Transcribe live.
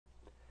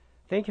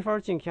Thank you for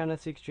watching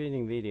candlestick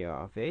trading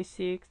video.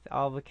 Basics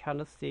of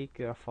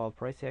candlestick for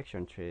price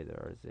action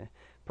traders.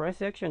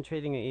 Price action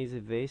trading is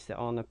based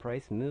on a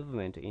price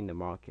movement in the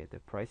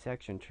market. Price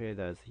action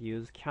traders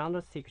use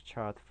candlestick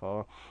chart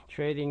for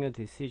trading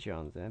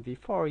decisions.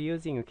 Before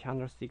using a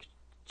candlestick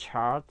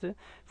chart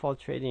for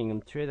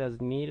trading, traders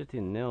need to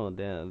know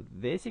the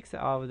basics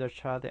of the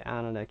chart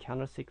and the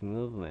candlestick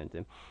movement.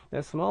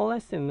 The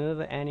smallest move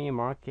any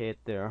market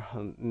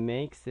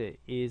makes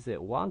is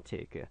one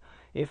tick.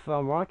 If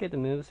a market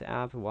moves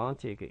up one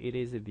tick, it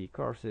is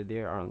because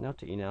there are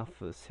not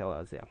enough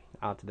sellers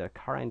at the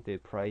current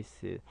price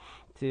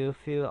to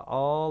fill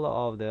all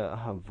of the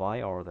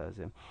buy orders.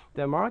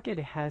 The market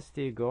has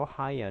to go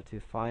higher to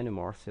find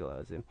more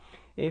sellers.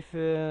 If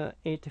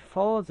it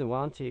falls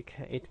one tick,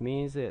 it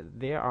means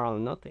there are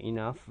not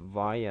enough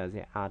buyers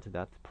at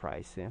that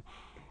price.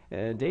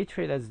 Day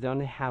traders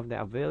don't have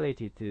the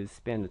ability to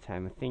spend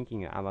time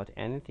thinking about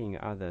anything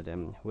other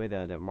than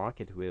whether the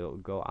market will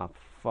go up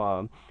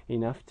far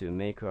enough to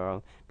make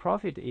a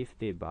profit if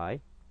they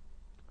buy,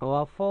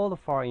 or fall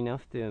far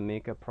enough to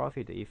make a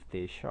profit if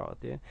they short.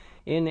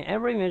 In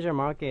every major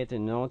market,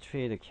 no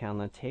trade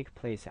can take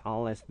place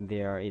unless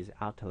there is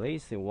at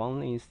least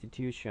one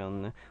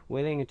institution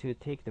willing to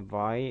take the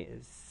buy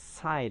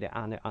side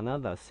and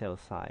another sell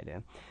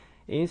side.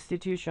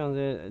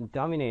 Institutions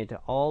dominate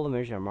all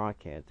major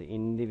markets.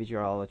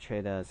 Individual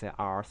traders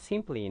are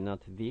simply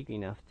not big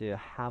enough to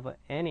have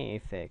any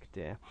effect.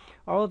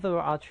 Although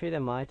a trader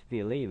might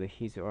believe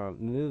he's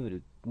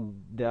moved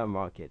the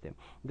market,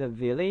 the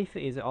belief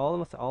is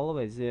almost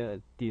always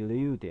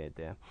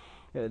diluted.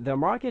 The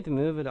market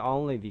moved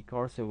only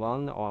because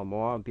one or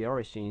more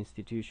bearish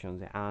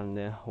institutions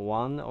and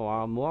one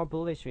or more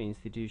bullish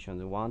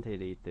institutions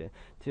wanted it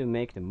to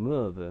make the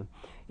move.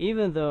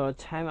 Even though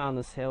time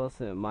and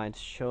sales might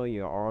show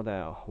your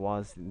order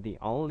was the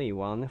only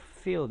one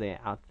filled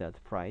at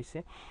that price,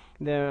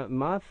 the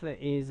math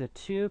is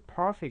too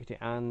perfect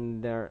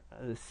and the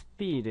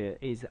speed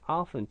is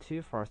often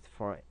too fast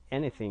for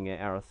anything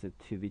else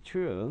to be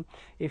true.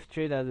 If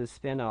traders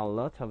spend a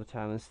lot of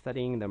time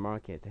studying the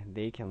market,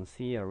 they can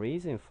see a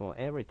reason for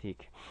every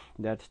tick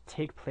that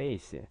takes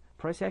place.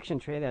 Price action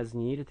traders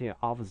need to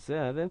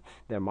observe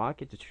the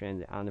market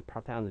trends and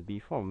patterns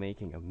before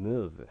making a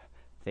move.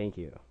 Thank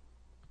you.